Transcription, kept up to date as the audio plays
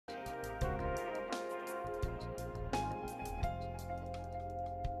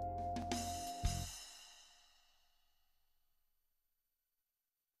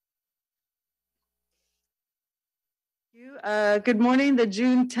Good morning. The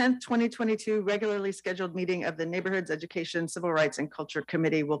June 10th, 2022 regularly scheduled meeting of the Neighborhoods Education, Civil Rights and Culture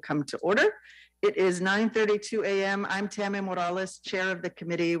Committee will come to order. It is 9:32 a.m. I'm Tammy Morales, chair of the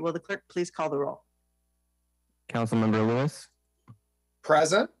committee. Will the clerk please call the roll? Councilmember Lewis.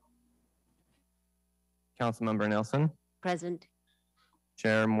 Present. Councilmember Nelson. Present.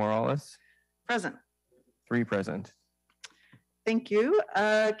 Chair Morales. Present. 3 present. Thank you.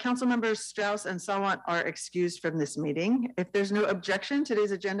 Council members Strauss and Sawant are excused from this meeting. If there's no objection,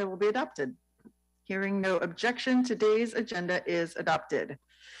 today's agenda will be adopted. Hearing no objection, today's agenda is adopted.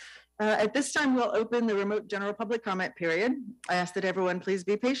 At this time, we'll open the remote general public comment period. I ask that everyone please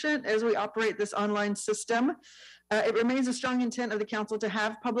be patient as we operate this online system. It remains a strong intent of the council to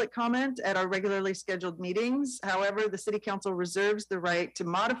have public comment at our regularly scheduled meetings. However, the city council reserves the right to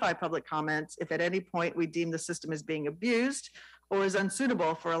modify public comments if at any point we deem the system is being abused or is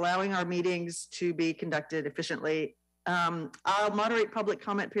unsuitable for allowing our meetings to be conducted efficiently. I'll moderate public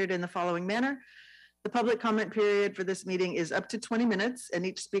comment period in the following manner. The public comment period for this meeting is up to 20 minutes and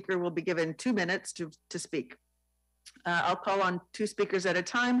each speaker will be given 2 minutes to speak. I'll call on 2 speakers at a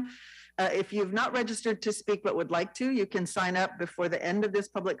time. If you've not registered to speak but would like to, you can sign up before the end of this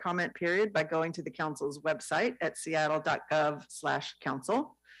public comment period by going to the council's website at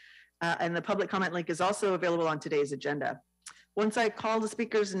seattle.gov/council. And the public comment link is also available on today's agenda. Once I call the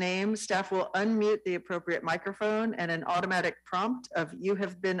speaker's name, staff will unmute the appropriate microphone and an automatic prompt of "you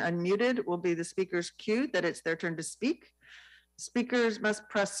have been unmuted" will be the speaker's cue that it's their turn to speak. Speakers must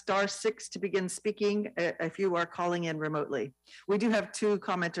press *6 to begin speaking if you are calling in remotely. We do have 2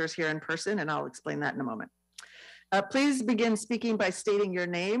 commenters here in person, and I'll explain that in a moment. Please begin speaking by stating your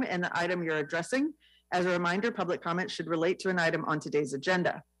name and the item you're addressing. As a reminder, public comment should relate to an item on today's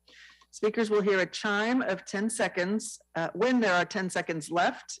agenda. Speakers will hear a chime of 10 seconds when there are 10 seconds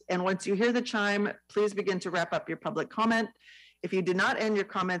left. And once you hear the chime, please begin to wrap up your public comment. If you do not end your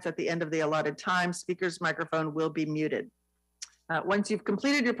comments at the end of the allotted time, speaker's microphone will be muted. Once you've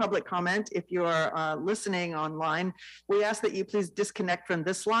completed your public comment, if you are listening online, we ask that you please disconnect from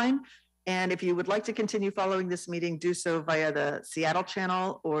this line. And if you would like to continue following this meeting, do so via the Seattle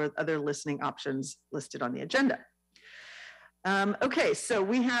channel or other listening options listed on the agenda. Okay, so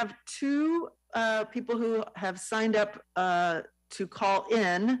we have 2 people who have signed up to call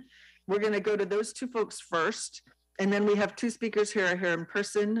in. We're going to go to those 2 folks first. And then we have 2 speakers here in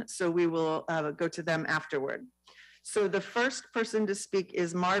person, so we will go to them afterward. So the first person to speak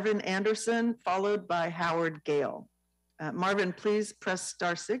is Marvin Anderson, followed by Howard Gale. Marvin, please press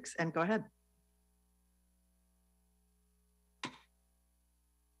 *6 and go ahead.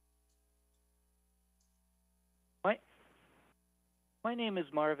 My name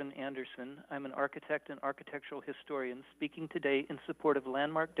is Marvin Anderson. I'm an architect and architectural historian speaking today in support of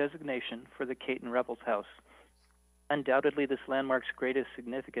landmark designation for the Cayton-Revels House. Undoubtedly, this landmark's greatest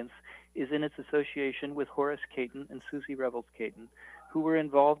significance is in its association with Horace Cayton and Susie Revels Cayton, who were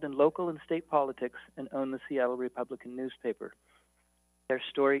involved in local and state politics and owned the Seattle Republican newspaper. Their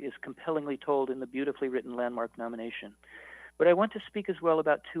story is compellingly told in the beautifully written landmark nomination. But I want to speak as well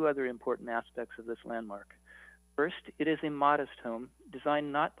about 2 other important aspects of this landmark. First, it is a modest home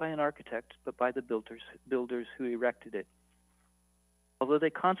designed not by an architect, but by the builders who erected it. Although they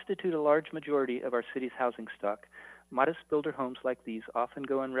constitute a large majority of our city's housing stock, modest builder homes like these often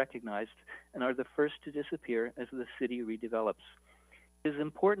go unrecognized and are the first to disappear as the city redevelops. It is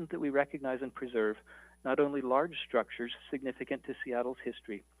important that we recognize and preserve not only large structures significant to Seattle's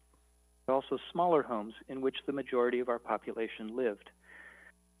history, but also smaller homes in which the majority of our population lived.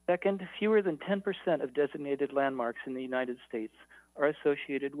 Second, fewer than 10% of designated landmarks in the United States are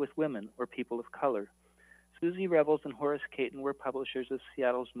associated with women or people of color. Susie Revels and Horace Cayton were publishers of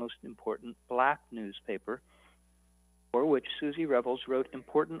Seattle's most important Black newspaper, for which Susie Revels wrote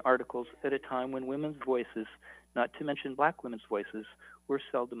important articles at a time when women's voices, not to mention Black women's voices, were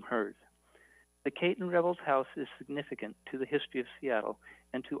seldom heard. The Cayton-Revels House is significant to the history of Seattle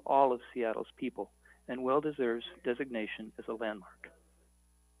and to all of Seattle's people, and well deserves designation as a landmark.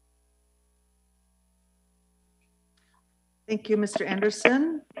 Thank you, Mr.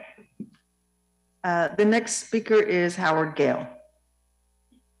 Anderson. The next speaker is Howard Gale.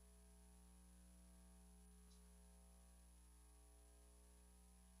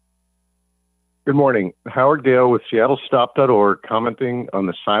 Good morning. Howard Gale with SeattleStop.org, commenting on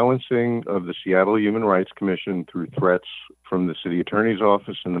the silencing of the Seattle Human Rights Commission through threats from the city attorney's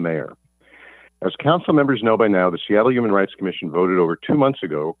office and the mayor. As council members know by now, the Seattle Human Rights Commission voted over 2 months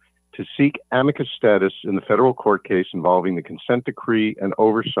ago to seek amicus status in the federal court case involving the consent decree and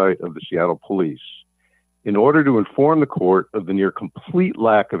oversight of the Seattle police. in order to inform the court of the near complete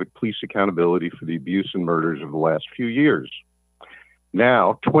lack of police accountability for the abuse and murders of the last few years.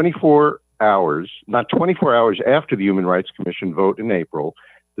 Now, not 24 hours after the Human Rights Commission vote in April,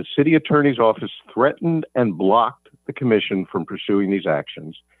 the city attorney's office threatened and blocked the commission from pursuing these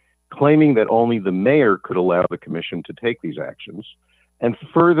actions, claiming that only the mayor could allow the commission to take these actions, and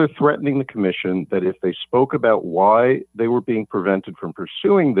further threatening the commission that if they spoke about why they were being prevented from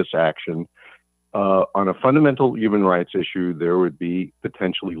pursuing this action on a fundamental human rights issue, there would be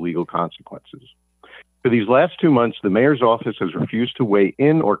potentially legal consequences. For these last 2 months, the mayor's office has refused to weigh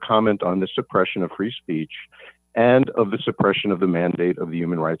in or comment on the suppression of free speech and of the suppression of the mandate of the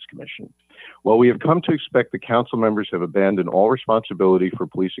Human Rights Commission. While we have come to expect the council members have abandoned all responsibility for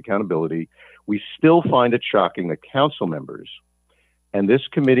police accountability, we still find it shocking that council members, and this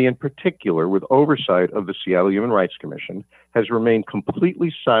committee in particular with oversight of the Seattle Human Rights Commission, has remained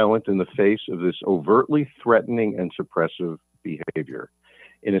completely silent in the face of this overtly threatening and suppressive behavior.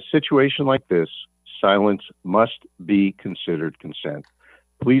 In a situation like this, silence must be considered consent.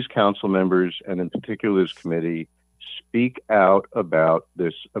 Please, council members, and in particular this committee, speak out about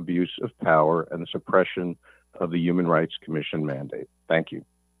this abuse of power and the suppression of the Human Rights Commission mandate. Thank you.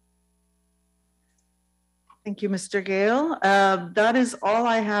 Thank you, Mr. Gale. That is all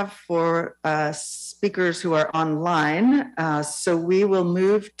I have for speakers who are online. So we will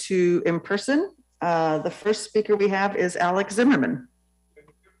move to in person. The first speaker we have is Alex Zimmerman.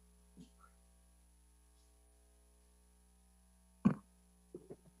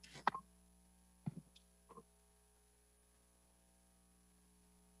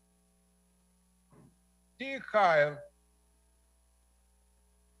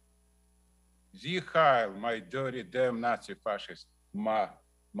 Sie Heil, my dirty damn Nazi fascist, ma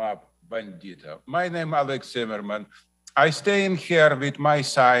bandito. My name Alex Zimmerman. I stay in here with my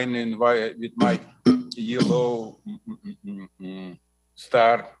sign in with my yellow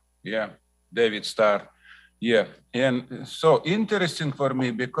star, yeah, David star, yeah. And so interesting for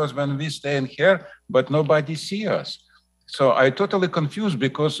me because when we stay in here, but nobody see us. So I totally confused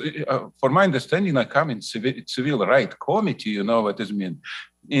because for my understanding, I come in civil right committee, you know what it means.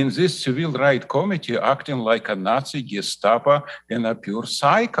 In this civil right committee, acting like a Nazi, Gestapo, and a pure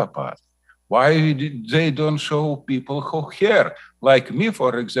psychopath. Why they don't show people who care? Like me,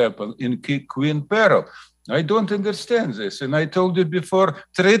 for example, in Queen Peril. I don't understand this. And I told you before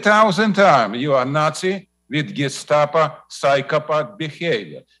 3,000 times, you are Nazi with Gestapo psychopath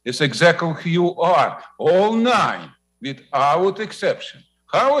behavior. It's exactly who you are, all 9. Without exception.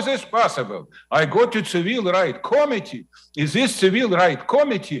 How is this possible? I go to civil right committee. Is this civil right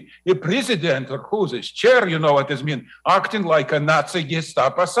committee a president or who's this chair? You know what it means? Acting like a Nazi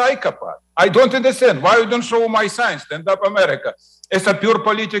Gestapo psychopath. I don't understand. Why you don't show my sign, Stand Up America? It's a pure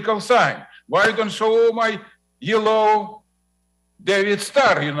political sign. Why you don't show my yellow David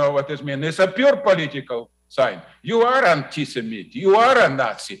Star? You know what it means? It's a pure political sign. You are anti-Semite. You are a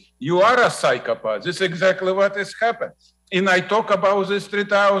Nazi. You are a psychopath. This is exactly what has happened. And I talk about this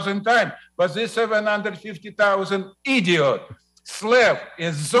 3,000 times. But this 750,000 idiot, slave,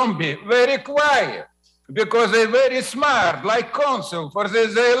 is zombie, very quiet. Because they're very smart, like council. For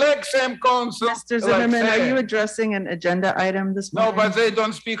this, they elect same council. Mr. Zimmerman, are you addressing an agenda item this morning? No, but they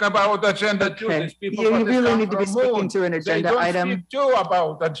don't speak about agenda too. Okay. You really need to be speaking to an agenda item. They don't speak too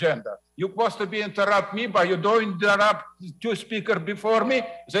about agenda. You're supposed to be interrupt me, but you don't interrupt 2 speakers before me.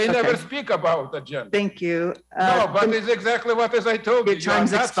 They never speak about agenda. Thank you. No, but it's exactly what as I told you. Your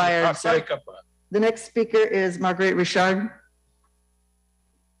time's expired. The next speaker is Marguerite Richard.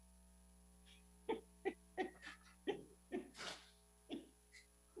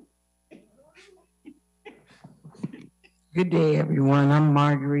 Good day, everyone. I'm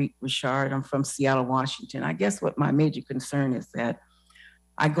Marguerite Richard. I'm from Seattle, Washington. I guess what my major concern is that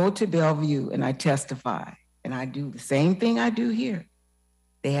I go to Bellevue and I testify, and I do the same thing I do here.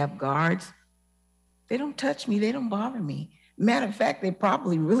 They have guards. They don't touch me. They don't bother me. Matter of fact, they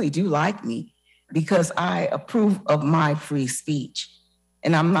probably really do like me because I approve of my free speech.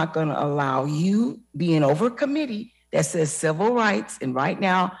 And I'm not going to allow you being over a committee that says civil rights. And right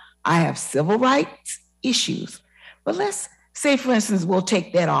now, I have civil rights issues. But let's say, for instance, we'll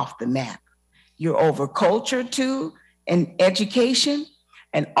take that off the map. You're over culture too, and education,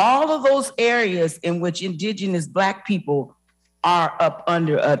 and all of those areas in which indigenous Black people are up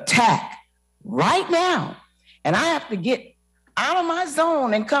under attack right now. And I have to get out of my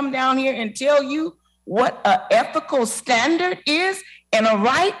zone and come down here and tell you what an ethical standard is and a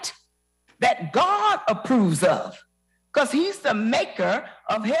right that God approves of, because he's the maker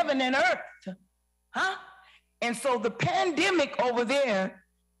of heaven and earth, huh? And so the pandemic over there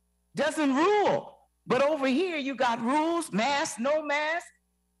doesn't rule, But over here, you got rules, mask, no mask.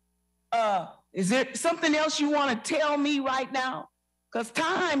 Is there something else you want to tell me right now? Because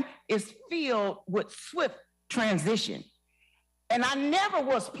time is filled with swift transition. And I never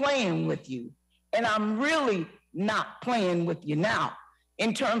was playing with you. And I'm really not playing with you now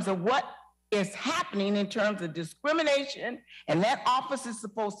in terms of what is happening in terms of discrimination. And that office is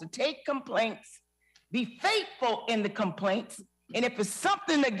supposed to take complaints, be faithful in the complaints. And if it's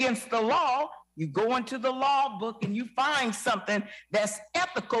something against the law, you go into the law book and you find something that's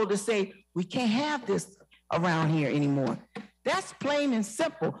ethical to say, we can't have this around here anymore. That's plain and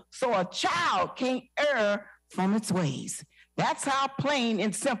simple. So a child can't err from its ways. That's how plain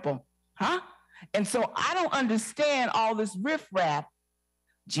and simple, huh? And so I don't understand all this riffraff.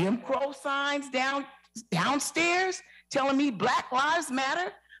 Jim Crow signs downstairs telling me Black Lives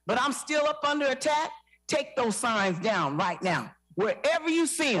Matter, but I'm still up under attack. Take those signs down right now, wherever you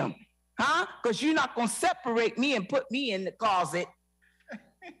see them, huh? Because you're not going to separate me and put me in the closet.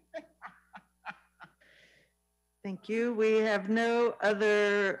 Thank you. We have no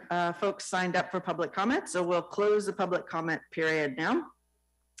other folks signed up for public comment, so we'll close the public comment period now.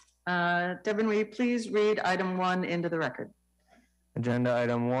 Devin, will you please read item 1 into the record? Agenda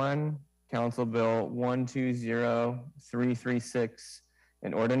item 1, Council Bill 120336,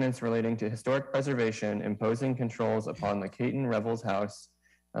 an ordinance relating to historic preservation imposing controls upon the Cayton-Revels House,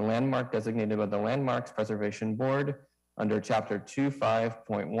 a landmark designated by the Landmarks Preservation Board under Chapter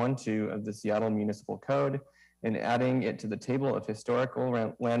 25.12 of the Seattle Municipal Code, and adding it to the table of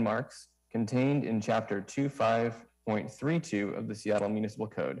historical landmarks contained in Chapter 25.32 of the Seattle Municipal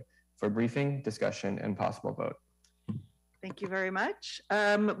Code for briefing, discussion, and possible vote. Thank you very much.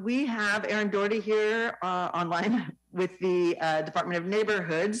 We have Aaron Doherty here online with the Department of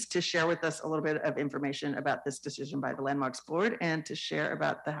Neighborhoods to share with us a little bit of information about this decision by the Landmarks Board and to share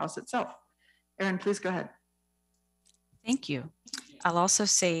about the house itself. Aaron, please go ahead. Thank you. I'll also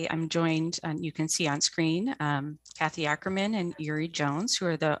say I'm joined, and you can see on screen, Kathy Ackerman and Erie Jones, who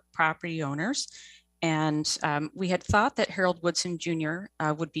are the property owners. And we had thought that Harold Woodson Jr.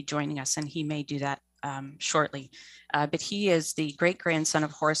 Would be joining us, and he may do that shortly. But he is the great-grandson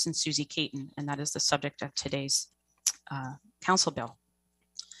of Horace and Susie Cayton, and that is the subject of today's council bill.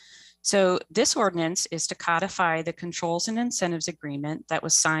 So this ordinance is to codify the controls and incentives agreement that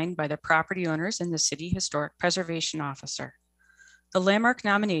was signed by the property owners and the City Historic Preservation Officer. The landmark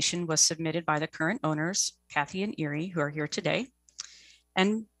nomination was submitted by the current owners, Kathy and Erie, who are here today,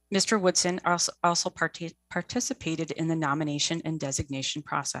 and Mr. Woodson also participated in the nomination and designation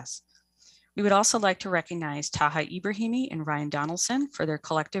process. We would also like to recognize Taha Ibrahimi and Ryan Donaldson for their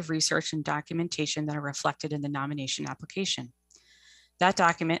collective research and documentation that are reflected in the nomination application. That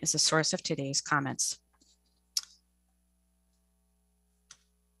document is the source of today's comments.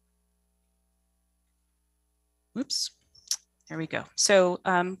 Oops. There we go. So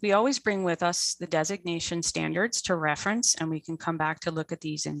we always bring with us the designation standards to reference, and we can come back to look at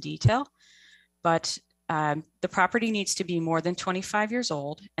these in detail. But the property needs to be more than 25 years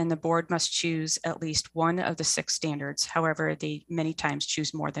old, and the board must choose at least one of the 6 standards. However, they many times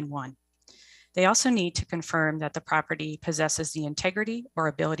choose more than one. They also need to confirm that the property possesses the integrity or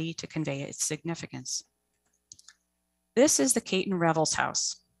ability to convey its significance. This is the Cayton-Revels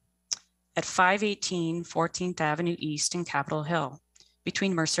House at 518 14th Avenue East in Capitol Hill,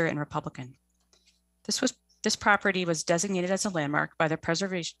 between Mercer and Republican. This property was designated as a landmark by the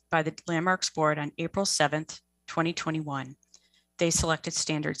Landmarks Board on April 7th, 2021. They selected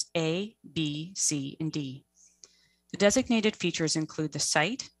standards A, B, C, and D. The designated features include the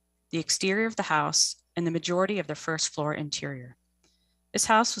site, the exterior of the house, and the majority of the first floor interior. This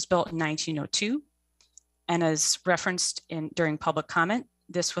house was built in 1902, and as referenced during public comment,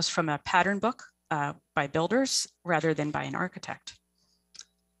 this was from a pattern book by builders rather than by an architect.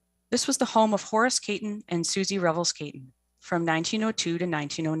 This was the home of Horace Cayton and Susie Revels Cayton from 1902 to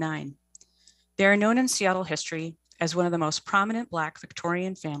 1909. They are known in Seattle history as one of the most prominent Black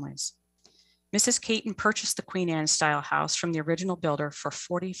Victorian families. Mrs. Cayton purchased the Queen Anne style house from the original builder for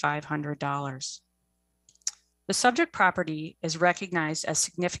 $4,500. The subject property is recognized as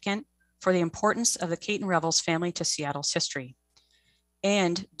significant for the importance of the Cayton-Revels family to Seattle's history.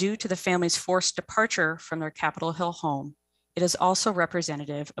 And due to the family's forced departure from their Capitol Hill home, it is also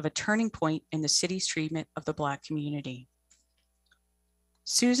representative of a turning point in the city's treatment of the Black community.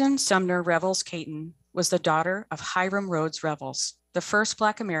 Susan Sumner Revels Cayton was the daughter of Hiram Rhodes Revels, the first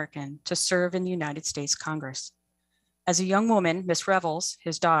Black American to serve in the United States Congress. As a young woman, Miss Revels,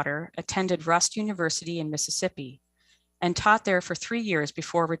 his daughter, attended Rust University in Mississippi and taught there for 3 years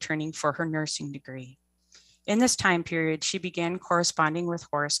before returning for her nursing degree. In this time period, she began corresponding with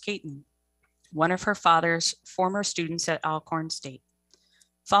Horace Cayton. one of her father's former students at Alcorn State.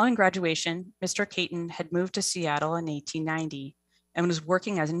 Following graduation, Mr. Cayton had moved to Seattle in 1890 and was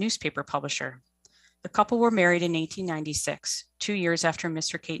working as a newspaper publisher. The couple were married in 1896, 2 years after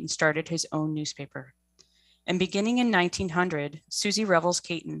Mr. Cayton started his own newspaper. And beginning in 1900, Susie Revels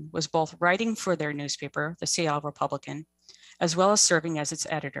Cayton was both writing for their newspaper, the Seattle Republican, as well as serving as its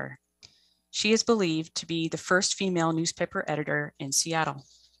editor. She is believed to be the first female newspaper editor in Seattle.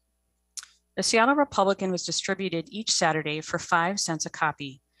 The Seattle Republican was distributed each Saturday for 5 cents a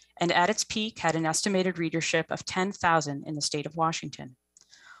copy, and at its peak had an estimated readership of 10,000 in the state of Washington.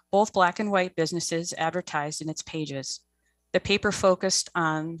 Both black and white businesses advertised in its pages. The paper focused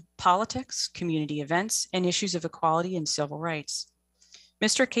on politics, community events, and issues of equality and civil rights.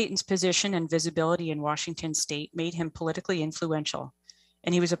 Mr. Cayton's position and visibility in Washington state made him politically influential,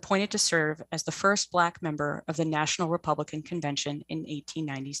 and he was appointed to serve as the first Black member of the National Republican Convention in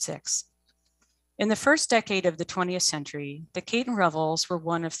 1896. In the first decade of the 20th century, the Cayton-Revels were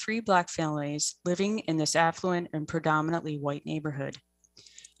one of 3 Black families living in this affluent and predominantly white neighborhood.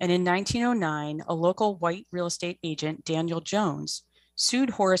 And in 1909, a local white real estate agent, Daniel Jones,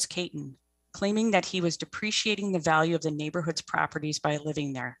 sued Horace Cayton, claiming that he was depreciating the value of the neighborhood's properties by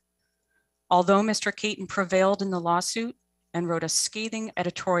living there. Although Mr. Cayton prevailed in the lawsuit and wrote a scathing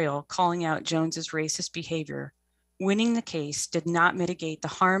editorial calling out Jones's racist behavior, winning the case did not mitigate the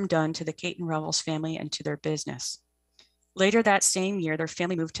harm done to the Cayton-Revels family and to their business. Later that same year, their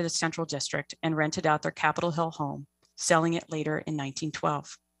family moved to the Central District and rented out their Capitol Hill home, selling it later in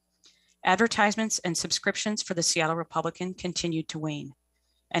 1912. Advertisements and subscriptions for the Seattle Republican continued to wane.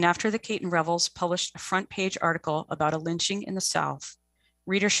 And after the Cayton-Revels published a front page article about a lynching in the South,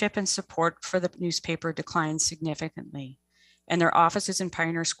 readership and support for the newspaper declined significantly, and their offices in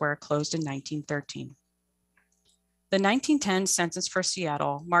Pioneer Square closed in 1913. The 1910 census for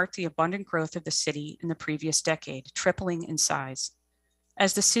Seattle marked the abundant growth of the city in the previous decade, tripling in size.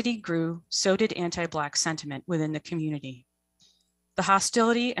 As the city grew, so did anti-Black sentiment within the community. The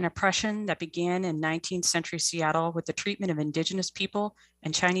hostility and oppression that began in 19th century Seattle with the treatment of Indigenous people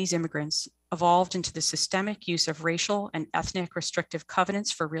and Chinese immigrants evolved into the systemic use of racial and ethnic restrictive covenants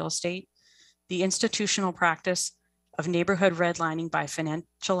for real estate, the institutional practice of neighborhood redlining by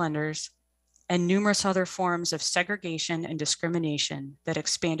financial lenders, and numerous other forms of segregation and discrimination that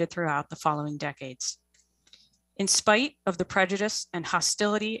expanded throughout the following decades. In spite of the prejudice and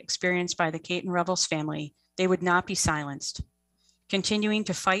hostility experienced by the Cayton-Revels family, they would not be silenced, continuing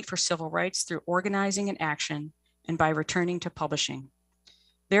to fight for civil rights through organizing and action and by returning to publishing.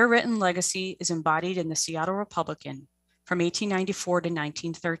 Their written legacy is embodied in the Seattle Republican from 1894 to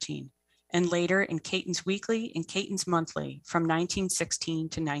 1913, and later in Cayton's Weekly and Cayton's Monthly from 1916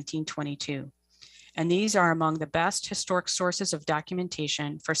 to 1922. And these are among the best historic sources of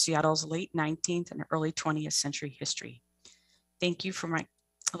documentation for Seattle's late 19th and early 20th century history. Thank you for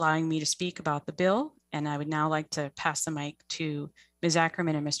allowing me to speak about the bill. And I would now like to pass the mic to Ms.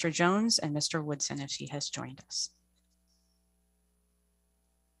 Ackerman and Mr. Jones and Mr. Woodson if he has joined us.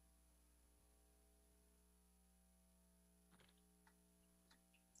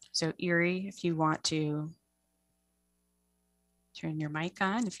 So Erie, if you want to turn your mic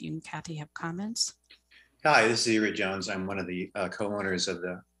on, if you and Kathy have comments. Hi, this is Erie Jones. I'm one of the co-owners of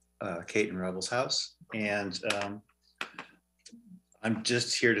the Cayton-Revels House. And I'm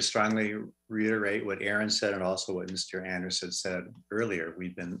just here to strongly reiterate what Aaron said and also what Mr. Anderson said earlier.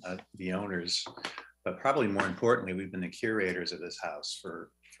 We've been the owners, but probably more importantly, we've been the curators of this house for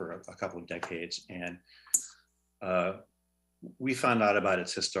a couple of decades. And we found out about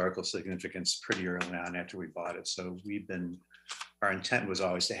its historical significance pretty early on after we bought it. So our intent was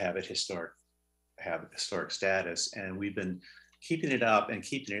always to have historic status, and we've been keeping it up and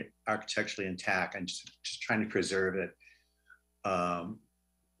keeping it architecturally intact and just trying to preserve it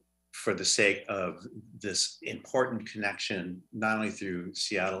for the sake of this important connection, not only through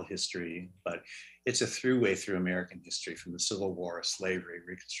Seattle history, but it's a throughway through American history, from the Civil War, slavery,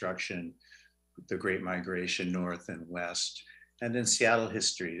 Reconstruction, the Great Migration north and west, and then Seattle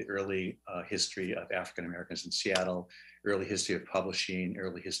history, the early history of African Americans in Seattle, early history of publishing,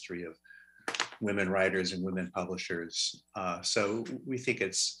 early history of women writers and women publishers. So we think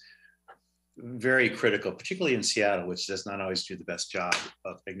it's very critical, particularly in Seattle, which does not always do the best job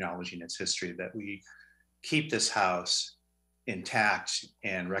of acknowledging its history, that we keep this house intact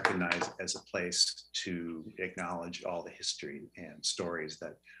and recognized as a place to acknowledge all the history and stories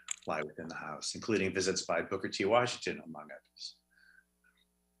that lie within the house, including visits by Booker T. Washington, among others.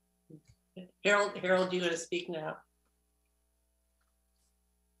 Harold, do you want to speak now?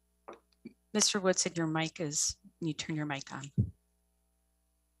 Mr. Woodson, your mic is, you turn your mic on.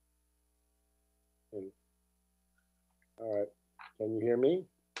 Can you hear me?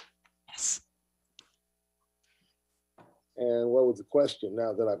 Yes. And what was the question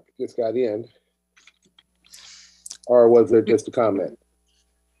now that I just got in? Or was it just a comment?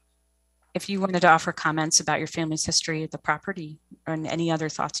 If you wanted to offer comments about your family's history of the property or any other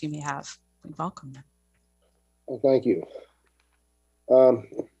thoughts you may have, we welcome them. Well, thank you.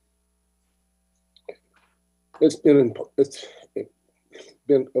 It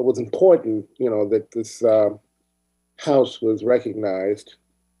was important, you know, that this house was recognized.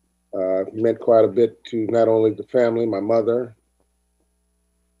 Meant quite a bit to not only the family, my mother,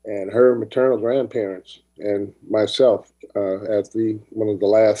 and her maternal grandparents, and myself as one of the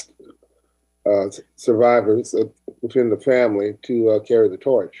last survivors within the family to carry the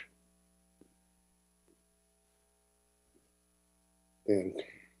torch. And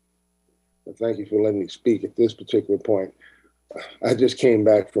thank you for letting me speak at this particular point. I just came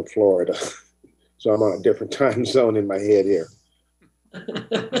back from Florida, so I'm on a different time zone in my head here.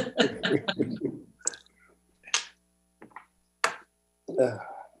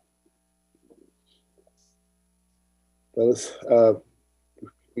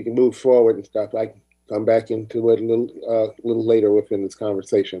 We can move forward and stuff. I can come back into it a little later within this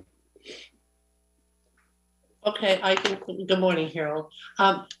conversation. Okay, I can. Good morning, Harold.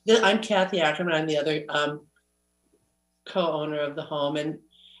 I'm Kathy Ackerman. I'm the other co-owner of the home, and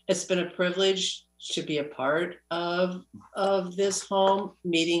it's been a privilege to be a part of this home,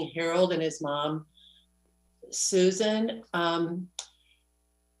 meeting Harold and his mom, Susan.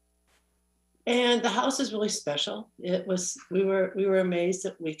 And the house is really special. It was. We were amazed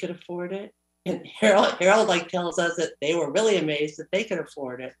that we could afford it, and Harold like tells us that they were really amazed that they could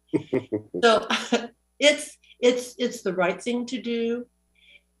afford it. So it's the right thing to do.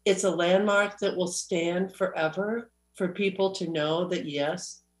 It's a landmark that will stand forever for people to know that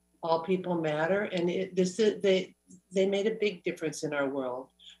yes, all people matter, and they made a big difference in our world.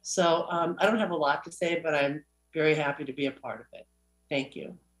 So I don't have a lot to say, but I'm very happy to be a part of it. Thank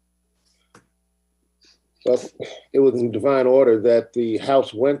you. Well, it was in divine order that the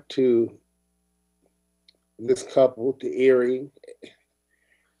house went to this couple, to Erie,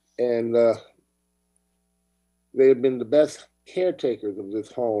 and they have been the best caretakers of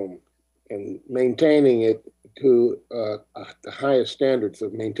this home and maintaining it to the highest standards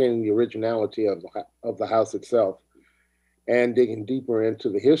of maintaining the originality of the house itself, and digging deeper into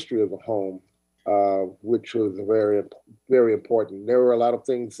the history of the home, which was very, very important. There were a lot of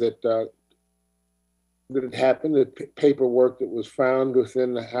things that had happened, the paperwork that was found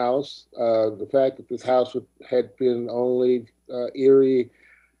within the house, the fact that this house had been only Erie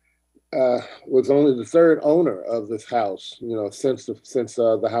was only the third owner of this house, you know, since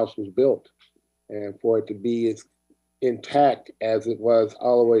the house was built, and for it to be as intact as it was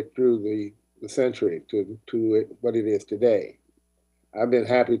all the way through the century to what it is today. I've been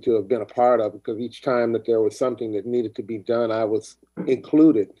happy to have been a part of it, because each time that there was something that needed to be done, I was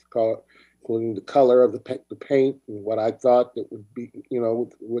included, including the color of the paint and what I thought that would be, you know,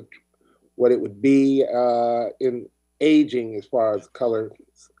 what it would be in aging as far as color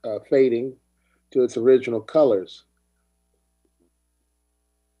fading to its original colors.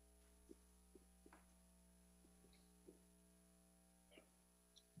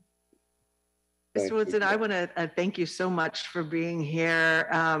 Mr. Woodson, I want to thank you so much for being here,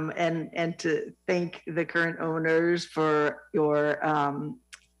 and to thank the current owners for your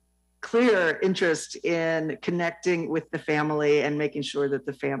clear interest in connecting with the family and making sure that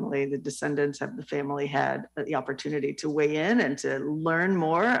the descendants of the family had the opportunity to weigh in and to learn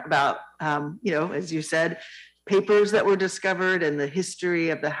more about, you know, as you said, papers that were discovered and the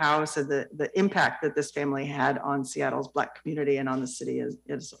history of the house and the impact that this family had on Seattle's Black community and on the city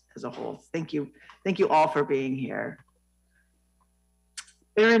as a whole. Thank you. Thank you all for being here.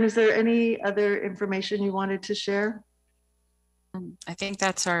 Erin, is there any other information you wanted to share? I think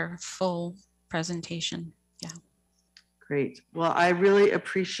that's our full presentation. Yeah. Great. Well, I really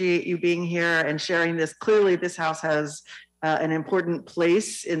appreciate you being here and sharing this. Clearly, this house has an important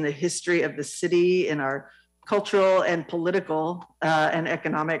place in the history of the city, in our cultural and political and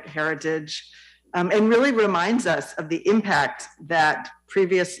economic heritage, and really reminds us of the impact that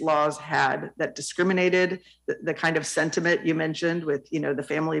previous laws had that discriminated, the kind of sentiment you mentioned with, you know, the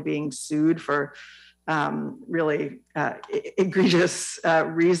family being sued for really egregious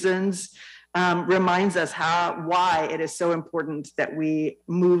reasons, reminds us why it is so important that we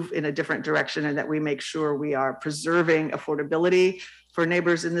move in a different direction and that we make sure we are preserving affordability for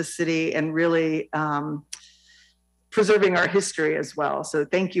neighbors in the city and really preserving our history as well. So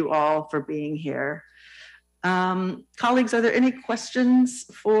thank you all for being here. Colleagues, are there any questions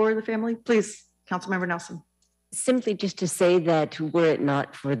for the family? Please, Councilmember Nelson. Simply just to say that were it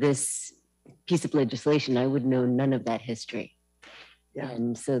not for this piece of legislation, I would know none of that history. Yeah.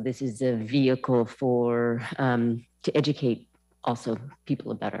 And so this is a vehicle for to educate also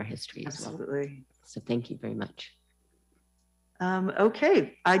people about our history as well. Absolutely. So thank you very much.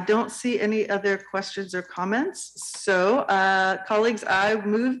 Okay, I don't see any other questions or comments. So colleagues, I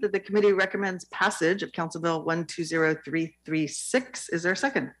move that the committee recommends passage of Council Bill 120336. Is there a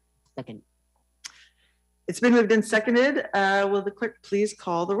second? Second. It's been moved and seconded. Will the clerk please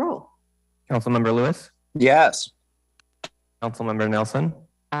call the roll? Councilmember Lewis, Yes. Councilmember Nelson,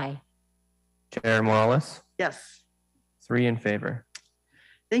 Aye. Chair Morales, Yes. 3 in favor.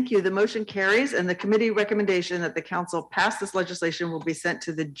 Thank you. The motion carries, and the committee recommendation that the council pass this legislation will be sent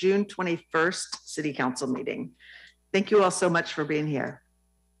to the June 21st City Council meeting. Thank you all so much for being here.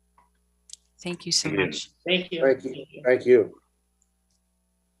 Thank you so much. Thank you. Thank you. Thank you.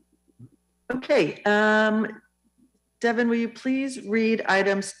 Okay, Devin, will you please read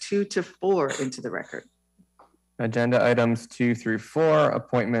items 2 to 4 into the record? Agenda items 2 through 4,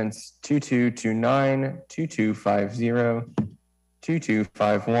 appointments 2229, 2250,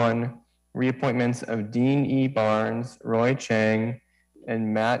 2251, reappointments of Dean E. Barnes, Roy Chang,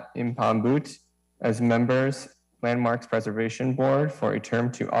 and Matt Impambut as members, Landmarks Preservation Board for a term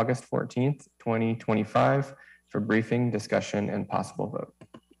to August 14th, 2025 for briefing, discussion, and possible vote.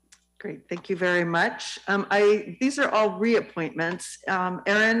 Great, thank you very much. These are all reappointments.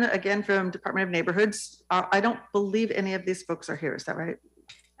 Erin, again, from Department of Neighborhoods. I don't believe any of these folks are here, is that right?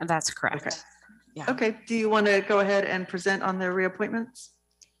 And that's correct. Okay. Yeah. Okay, do you want to go ahead and present on their reappointments?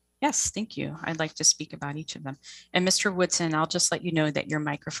 Yes, thank you. I'd like to speak about each of them. And Mr. Woodson, I'll just let you know that your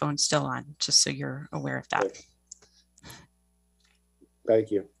microphone's still on, just so you're aware of that.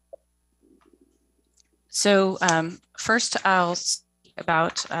 Thank you. So first I'll speak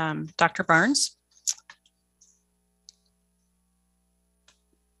about Dr. Barnes.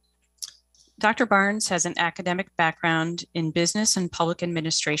 Dr. Barnes has an academic background in business and public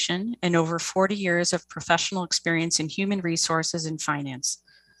administration and over 40 years of professional experience in human resources and finance.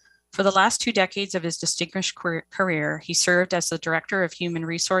 For the last 2 decades of his distinguished career, he served as the Director of Human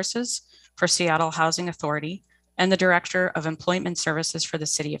Resources for Seattle Housing Authority and the Director of Employment Services for the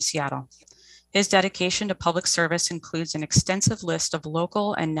City of Seattle. His dedication to public service includes an extensive list of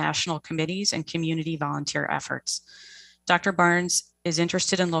local and national committees and community volunteer efforts. Dr. Barnes is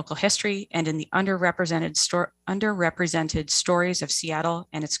interested in local history and in the underrepresented stories of Seattle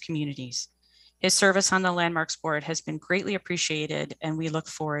and its communities. His service on the Landmarks Board has been greatly appreciated, and we look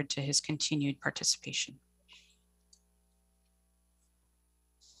forward to his continued participation.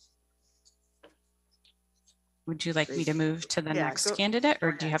 Would you like me to move to the next candidate,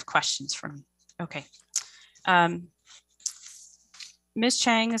 or do you have questions for me? Okay. Ms.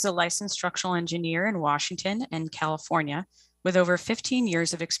 Chang is a licensed structural engineer in Washington and California with over 15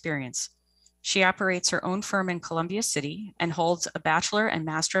 years of experience. She operates her own firm in Columbia City and holds a Bachelor and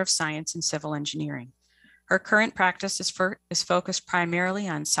Master of Science in Civil Engineering. Her current practice is focused primarily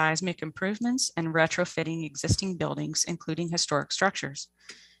on seismic improvements and retrofitting existing buildings, including historic structures.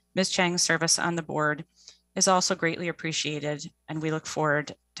 Ms. Chang's service on the board is also greatly appreciated, and we look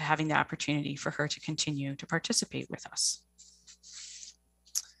forward to having the opportunity for her to continue to participate with us.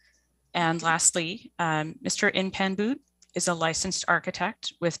 And lastly, Mr. Impambut is a licensed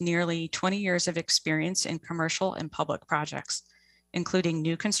architect with nearly 20 years of experience in commercial and public projects, including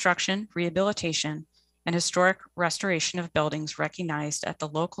new construction, rehabilitation, and historic restoration of buildings recognized at the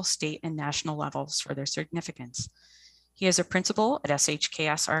local, state, and national levels for their significance. He is a principal at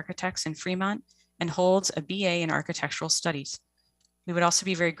SHKS Architects in Fremont and holds a BA in Architectural Studies. We would also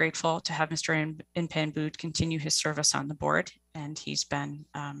be very grateful to have Mr. Impambut continue his service on the board, and he's been,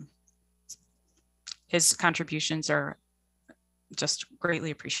 his contributions are just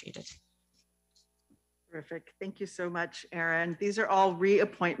greatly appreciated. Terrific. Thank you so much, Erin. These are all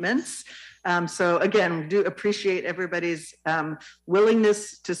reappointments. So again, we do appreciate everybody's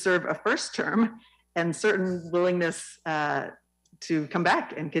willingness to serve a first term and certain willingness to come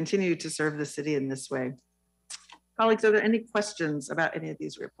back and continue to serve the city in this way. Colleagues, are there any questions about any of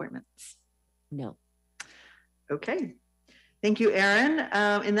these reappointments? No. Okay. Thank you, Erin.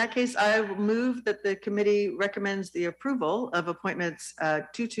 In that case, I will move that the committee recommends the approval of appointments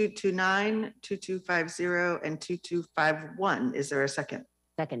 2229, 2250, and 2251. Is there a second?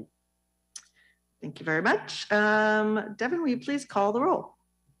 Second. Thank you very much. Devin, will you please call the roll?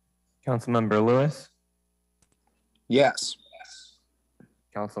 Councilmember Lewis, Yes.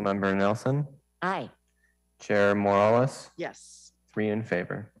 Councilmember Nelson, Aye. Chair Morales, Yes. 3 in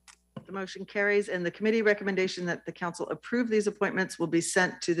favor. The motion carries, and the committee recommendation that the council approve these appointments will be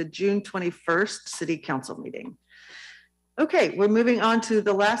sent to the June 21st City Council meeting. Okay, we're moving on to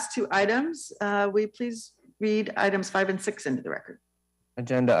the last two items. Will you please read items 5 and 6 into the record?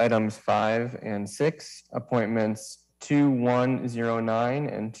 Agenda items 5 and 6, appointments 2109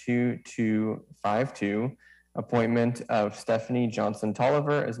 and 2252. Appointment of Stephanie Johnson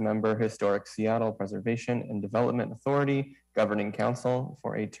Tolliver as member, Historic Seattle Preservation and Development Authority Governing Council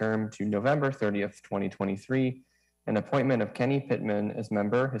for a term to November 30th, 2023. And appointment of Kenny Pittman as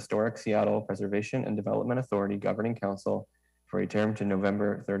member, Historic Seattle Preservation and Development Authority Governing Council for a term to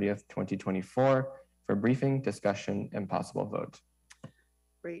November 30th, 2024 for briefing, discussion, and possible vote.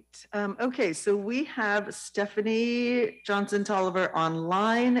 Great. Okay, so we have Stephanie Johnson Tolliver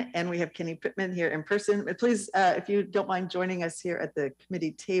online, and we have Kenny Pittman here in person. But please, if you don't mind joining us here at the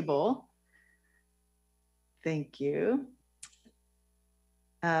committee table. Thank you.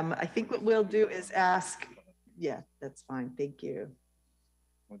 I think what we'll do is ask, yeah, that's fine. Thank you.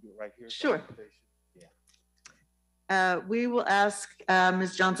 Want to do it right here? Sure. We will ask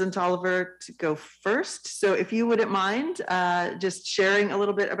Ms. Johnson Tolliver to go first. So if you wouldn't mind just sharing a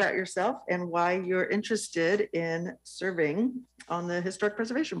little bit about yourself and why you're interested in serving on the Historic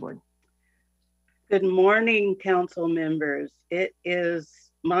Preservation Board. Good morning, council members. It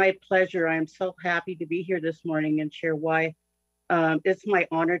is my pleasure. I'm so happy to be here this morning and share why it's my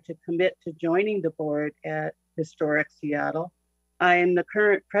honor to commit to joining the board at Historic Seattle. I am the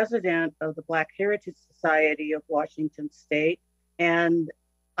current president of the Black Heritage Society of Washington State, and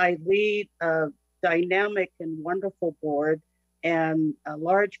I lead a dynamic and wonderful board and a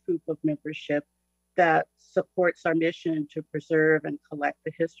large group of membership that supports our mission to preserve and collect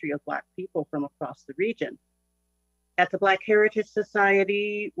the history of Black people from across the region. At the Black Heritage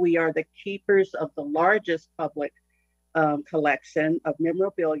Society, we are the keepers of the largest public collection of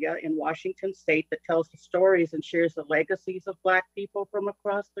memorabilia in Washington State that tells the stories and shares the legacies of Black people from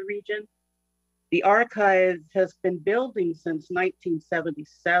across the region. The archive has been building since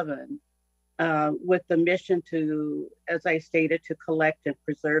 1977 with the mission to, as I stated, to collect and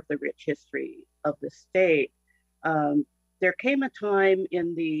preserve the rich history of the state. There came a time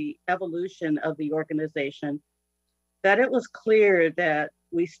in the evolution of the organization that it was clear that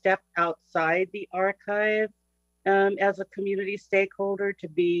we stepped outside the archive as a community stakeholder to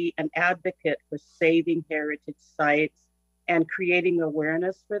be an advocate for saving heritage sites and creating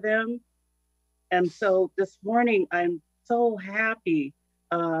awareness for them. And so this morning, I'm so happy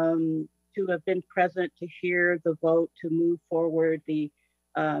to have been present to hear the vote to move forward the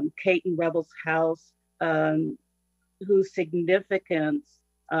Cayton-Revels House, whose significance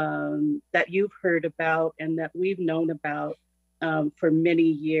that you've heard about and that we've known about for many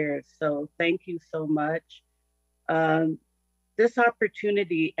years. So thank you so much. This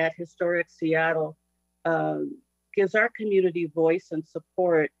opportunity at Historic Seattle gives our community voice and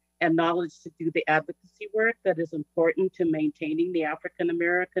support and knowledge to do the advocacy work that is important to maintaining the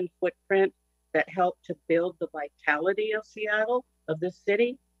African-American footprint that helped to build the vitality of Seattle, of this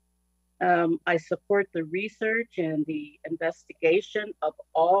city. I support the research and the investigation of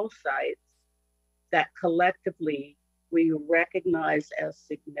all sites that collectively we recognize as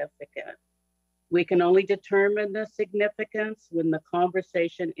significant. We can only determine the significance when the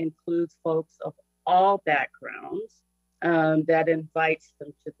conversation includes folks of all backgrounds that invites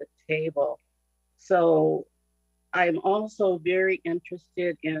them to the table. So I'm also very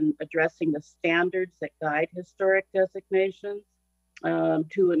interested in addressing the standards that guide historic designations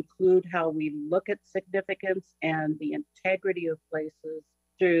to include how we look at significance and the integrity of places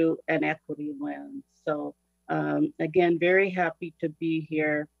through an equity lens. So again, very happy to be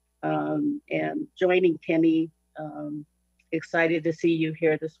here and joining Kenny. Excited to see you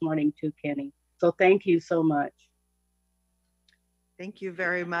here this morning too, Kenny. So thank you so much. Thank you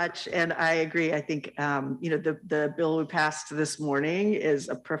very much. And I agree. I think, the bill we passed this morning is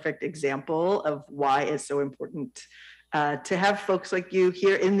a perfect example of why it's so important to have folks like you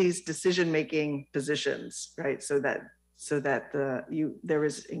here in these decision-making positions, right? So that there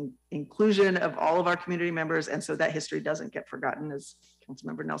is inclusion of all of our community members, and so that history doesn't get forgotten, as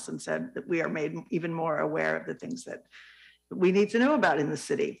Councilmember Nelson said, that we are made even more aware of the things that we need to know about in the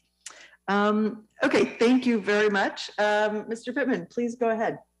city. Okay, thank you very much. Mr. Pittman, please go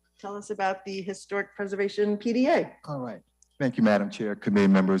ahead. Tell us about the Historic Preservation PDA. All right. Thank you, Madam Chair, committee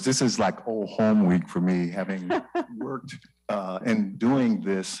members. This is like old home week for me, having worked and doing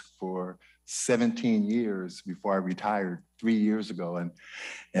this for 17 years before I retired 3 years ago,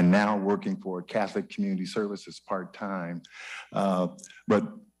 and now working for Catholic Community Services part-time. But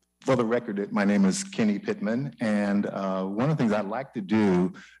For the record, my name is Kenny Pittman, and one of the things I'd like to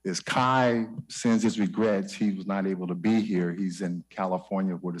do is Kai sends his regrets. He was not able to be here. He's in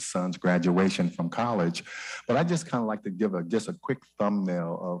California with his son's graduation from college. But I just kind of like to give just a quick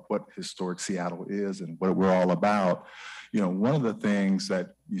thumbnail of what Historic Seattle is and what we're all about. You know, one of the things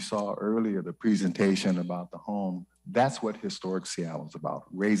that you saw earlier, the presentation about the home, that's what Historic Seattle is about,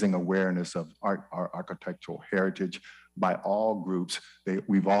 raising awareness of our architectural heritage by all groups.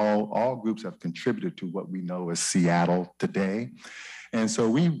 All groups have contributed to what we know as Seattle today. And so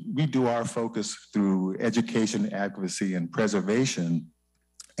we do our focus through education, advocacy, and preservation.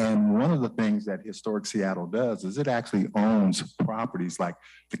 And one of the things that Historic Seattle does is it actually owns properties like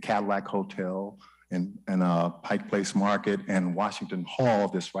the Cadillac Hotel and Pike Place Market and Washington Hall,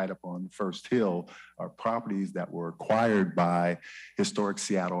 that's right up on First Hill, are properties that were acquired by Historic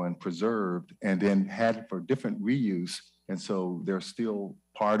Seattle and preserved and then had for different reuse. And so they're still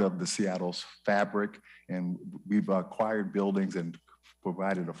part of the Seattle's fabric, and we've acquired buildings and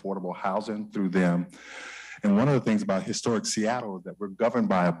provided affordable housing through them. And one of the things about Historic Seattle is that we're governed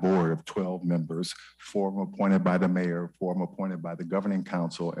by a board of 12 members, 4 appointed by the mayor, 4 appointed by the governing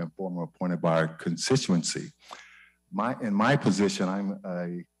council, and 4 appointed by our constituency. In my position, I'm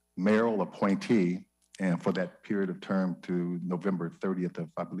a mayoral appointee, and for that period of term to November 30th of,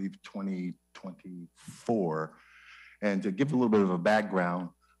 I believe, 2024. And to give a little bit of a background,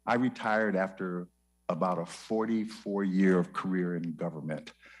 I retired after about a 44-year of career in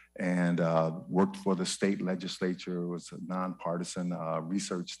government, and worked for the state legislature, was a nonpartisan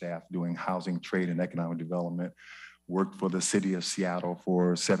research staff doing housing, trade, and economic development, worked for the city of Seattle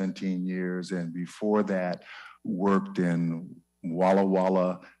for 17 years, and before that, worked in Walla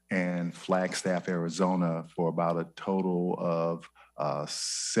Walla and Flagstaff, Arizona for about a total of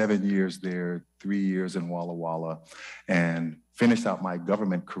 7 years there, 3 years in Walla Walla, and finished out my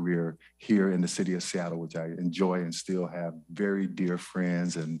government career here in the city of Seattle, which I enjoy and still have very dear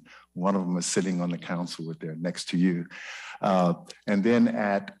friends, and one of them is sitting on the council with there next to you. And then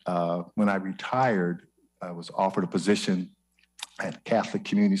when I retired, I was offered a position at Catholic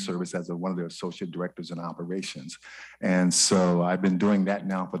Community Service as one of their associate directors in operations. And so I've been doing that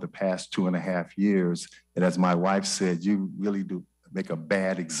now for the past 2.5 years. And as my wife said, you really do make a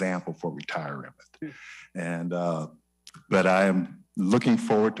bad example for retirement. And, but I am looking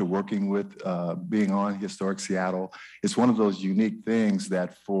forward to working with, being on Historic Seattle. It's one of those unique things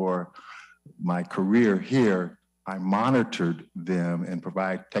that for my career here, I monitored them and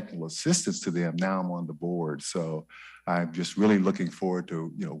provide technical assistance to them. Now I'm on the board. So I'm just really looking forward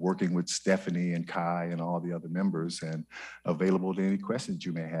to, working with Stephanie and Kai and all the other members, and available to any questions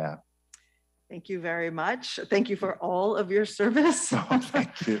you may have. Thank you very much. Thank you for all of your service. Oh,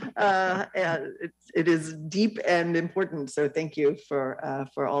 thank you. It is deep and important. So thank you for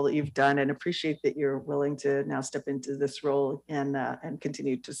all that you've done, and appreciate that you're willing to now step into this role and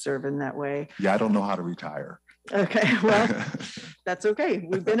continue to serve in that way. Yeah, I don't know how to retire. Okay, well, that's okay.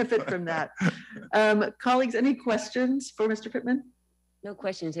 We benefit from that. Colleagues, any questions for Mr. Pittman? No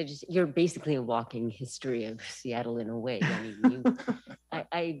questions. You're basically a walking history of Seattle in a way. I mean,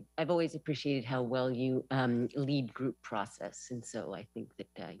 I've always appreciated how well you lead group process. And so I think that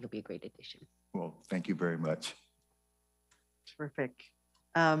you'll be a great addition. Well, thank you very much. Terrific.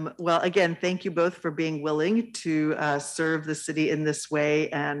 Well, again, thank you both for being willing to serve the city in this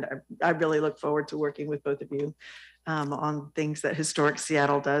way. And I really look forward to working with both of you on things that Historic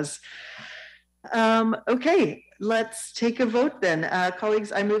Seattle does. Okay, let's take a vote then.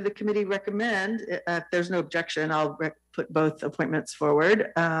 Colleagues, I move the committee recommend, if there's no objection, I'll put both appointments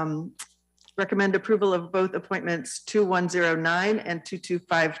forward. Recommend approval of both appointments 2109 and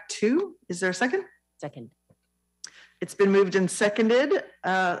 2252. Is there a second? Second. It's been moved and seconded.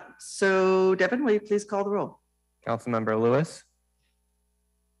 So Devin, will you please call the roll? Councilmember Lewis.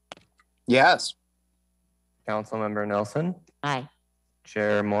 Yes. Councilmember Nelson. Aye.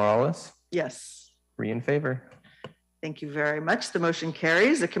 Chair Morales. Yes. 3 in favor. Thank you very much. The motion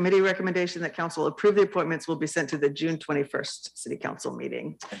carries. The committee recommendation that council approve the appointments will be sent to the June 21st City Council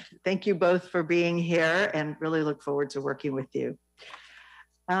meeting. Thank you both for being here, and really look forward to working with you.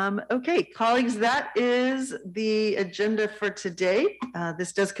 Okay, colleagues, that is the agenda for today.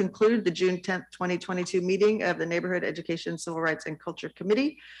 This does conclude the June 10th, 2022 meeting of the Neighborhood Education, Civil Rights, and Culture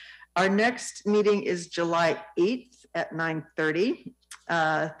Committee. Our next meeting is July 8th at 9:30.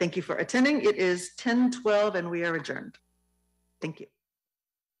 Thank you for attending. It is 10:12 and we are adjourned. Thank you.